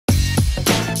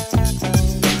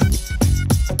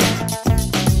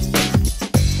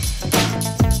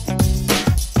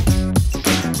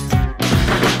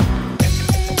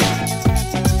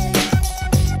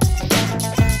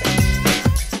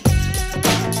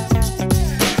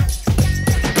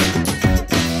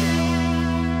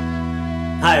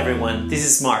everyone, this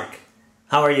is Mark.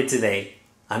 How are you today?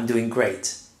 I'm doing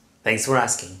great. Thanks for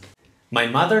asking. My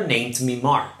mother named me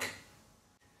Mark.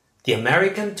 The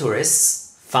American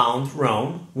tourists found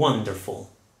Rome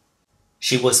wonderful.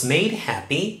 She was made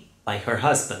happy by her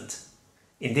husband.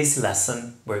 In this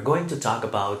lesson, we're going to talk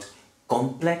about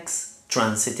complex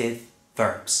transitive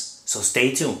verbs. So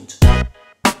stay tuned.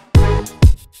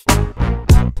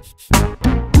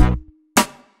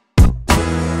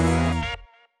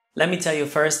 Let me tell you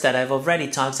first that I've already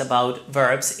talked about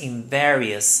verbs in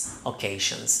various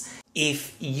occasions.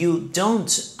 If you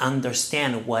don't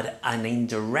understand what an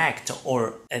indirect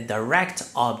or a direct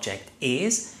object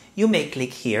is, you may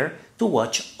click here to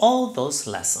watch all those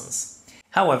lessons.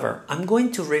 However, I'm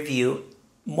going to review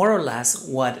more or less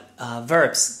what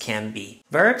verbs can be.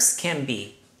 Verbs can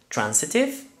be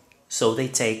transitive, so they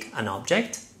take an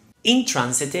object.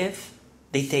 Intransitive,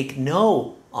 they take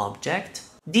no object.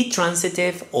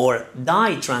 Ditransitive or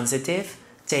ditransitive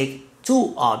take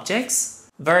two objects.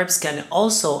 Verbs can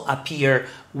also appear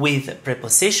with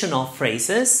prepositional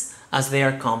phrases as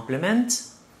their complement,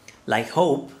 like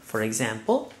hope, for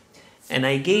example. And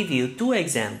I gave you two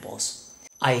examples.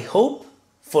 I hope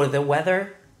for the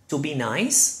weather to be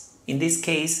nice. In this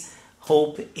case,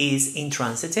 hope is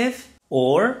intransitive.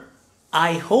 Or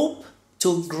I hope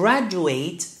to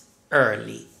graduate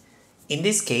early. In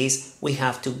this case, we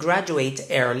have to graduate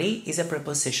early is a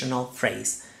prepositional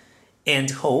phrase.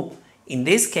 And hope, in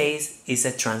this case, is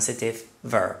a transitive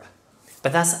verb.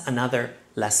 But that's another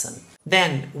lesson.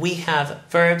 Then we have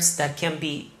verbs that can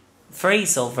be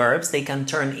phrasal verbs. They can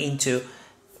turn into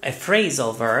a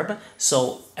phrasal verb.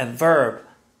 So a verb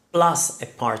plus a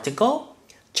particle,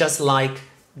 just like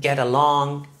get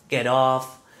along, get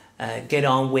off, get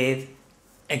on with,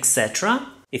 etc.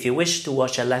 If you wish to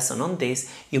watch a lesson on this,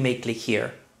 you may click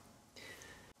here.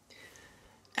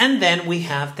 And then we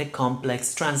have the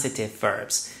complex transitive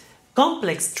verbs.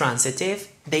 Complex transitive,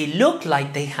 they look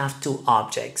like they have two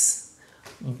objects,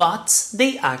 but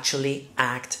they actually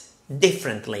act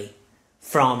differently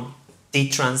from the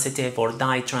transitive or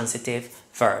ditransitive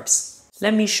verbs.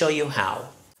 Let me show you how.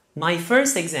 My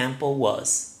first example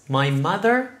was, my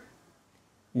mother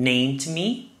named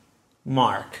me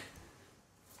Mark.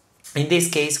 In this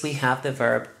case, we have the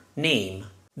verb name.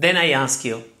 Then I ask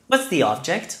you, what's the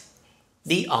object?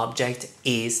 The object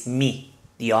is me,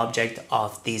 the object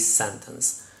of this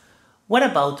sentence. What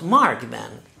about Mark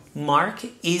then? Mark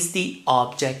is the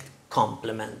object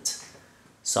complement.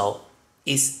 So,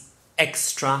 is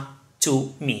extra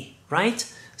to me, right?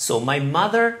 So, my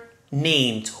mother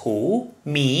named who?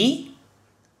 Me,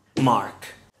 Mark.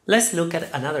 Let's look at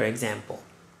another example.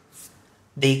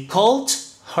 They called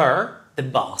her the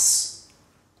boss.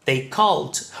 They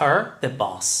called her the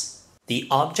boss. The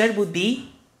object would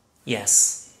be,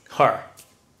 yes, her.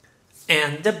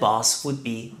 And the boss would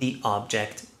be the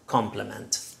object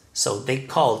complement. So they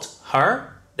called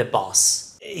her the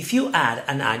boss. If you add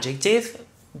an adjective,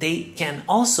 they can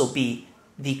also be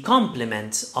the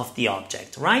complement of the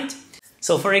object, right?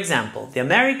 So for example, the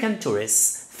American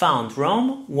tourists found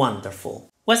Rome wonderful.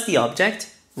 What's the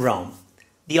object? Rome.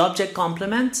 The object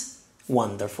complement?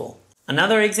 Wonderful.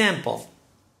 Another example,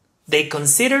 they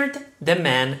considered the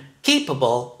man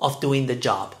capable of doing the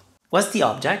job. What's the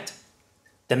object?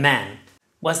 The man.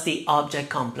 What's the object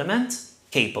complement?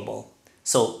 Capable.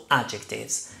 So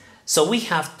adjectives. So we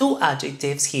have two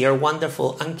adjectives here,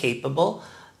 wonderful and capable,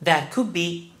 that could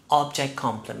be object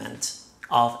complement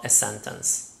of a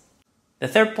sentence. The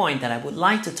third point that I would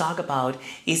like to talk about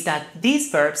is that these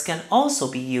verbs can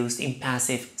also be used in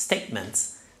passive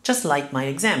statements, just like my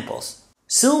examples.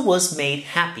 Sue was made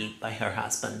happy by her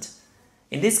husband.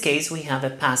 In this case, we have a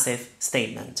passive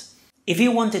statement. If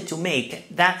you wanted to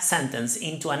make that sentence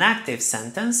into an active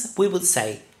sentence, we would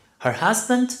say, her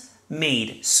husband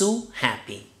made Sue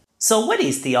happy. So what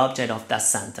is the object of that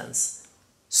sentence?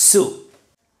 Sue.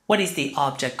 What is the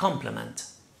object complement?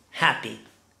 Happy.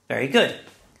 Very good.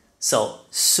 So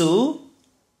Sue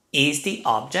is the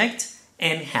object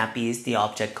and happy is the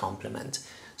object complement.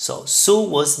 So, Sue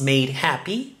was made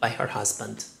happy by her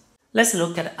husband. Let's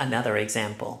look at another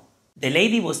example. The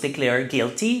lady was declared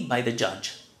guilty by the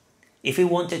judge. If we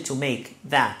wanted to make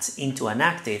that into an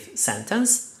active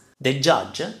sentence, the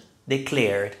judge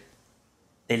declared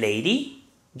the lady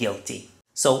guilty.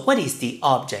 So, what is the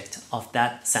object of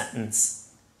that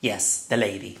sentence? Yes, the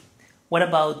lady. What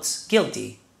about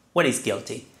guilty? What is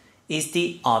guilty? Is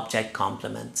the object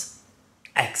complement.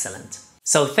 Excellent.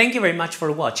 So, thank you very much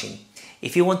for watching.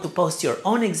 If you want to post your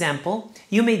own example,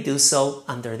 you may do so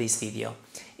under this video.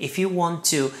 If you want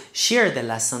to share the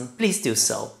lesson, please do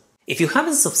so. If you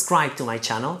haven't subscribed to my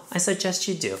channel, I suggest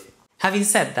you do. Having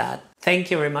said that,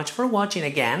 Thank you very much for watching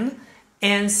again,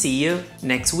 and see you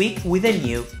next week with a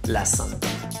new lesson.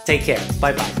 Take care.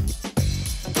 Bye-bye.